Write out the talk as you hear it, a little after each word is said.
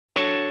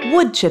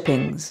Wood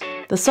chippings.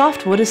 The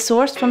softwood is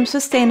sourced from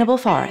sustainable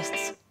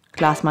forests.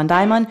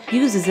 Klasmann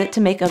uses it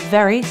to make a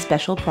very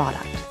special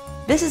product.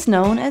 This is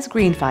known as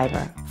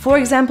GreenFibre. For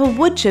example,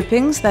 wood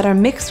chippings that are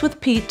mixed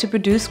with peat to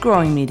produce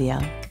growing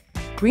media.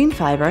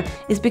 GreenFibre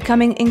is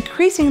becoming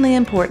increasingly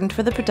important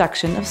for the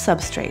production of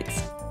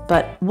substrates.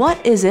 But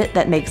what is it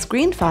that makes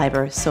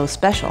GreenFibre so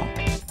special?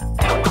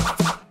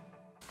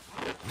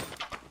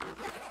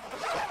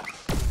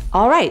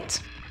 All right,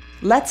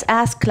 let's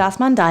ask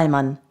Klasmann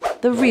Deilmann,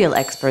 the real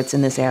experts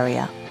in this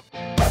area.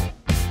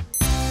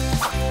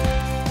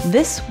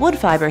 This wood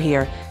fiber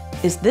here,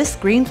 is this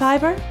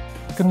GreenFibre?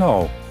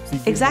 Genau.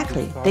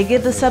 Exactly. They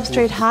give the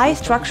substrate high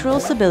structural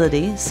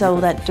stability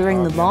so that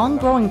during the long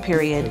growing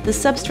period, the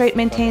substrate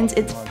maintains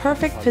its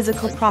perfect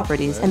physical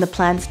properties and the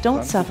plants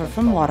don't suffer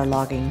from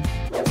waterlogging.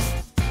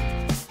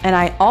 And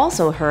I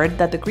also heard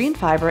that the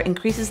GreenFibre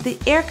increases the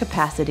air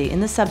capacity in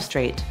the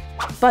substrate.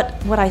 But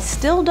what I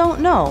still don't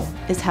know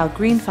is how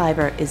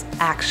GreenFibre is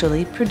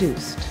actually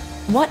produced.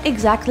 What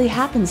exactly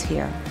happens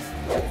here?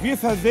 We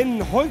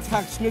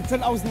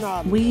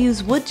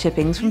use wood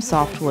chippings from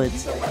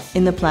softwoods.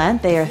 In the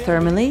plant, they are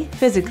thermally,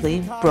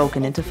 physically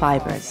broken into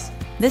fibers.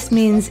 This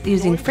means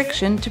using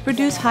friction to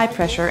produce high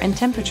pressure and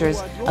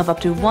temperatures of up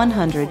to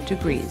 100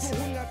 degrees.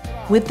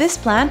 With this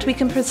plant, we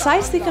can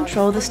precisely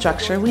control the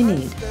structure we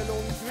need: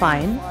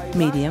 fine,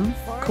 medium,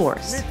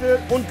 coarse.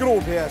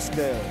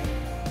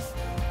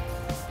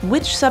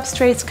 Which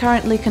substrates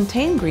currently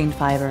contain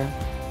GreenFibre?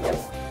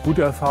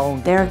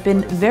 There have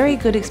been very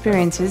good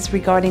experiences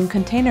regarding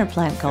container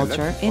plant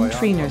culture in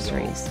tree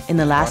nurseries. In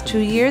the last 2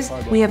 years,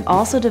 we have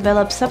also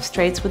developed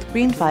substrates with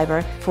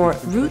GreenFibre for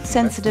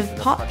root-sensitive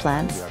pot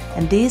plants,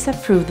 and these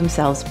have proved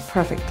themselves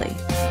perfectly.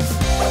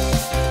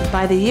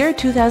 By the year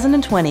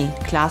 2020,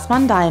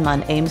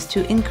 Klasmann aims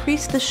to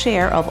increase the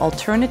share of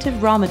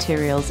alternative raw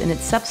materials in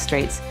its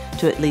substrates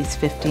to at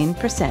least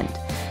 15%,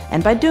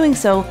 and by doing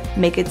so,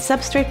 make its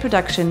substrate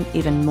production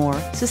even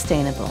more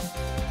sustainable.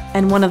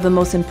 And one of the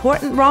most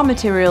important raw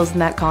materials in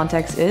that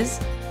context is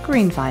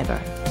GreenFibre.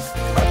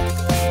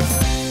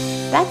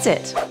 That's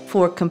it.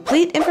 For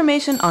complete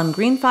information on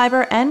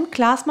GreenFibre and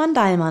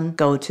Klasmann,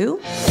 go to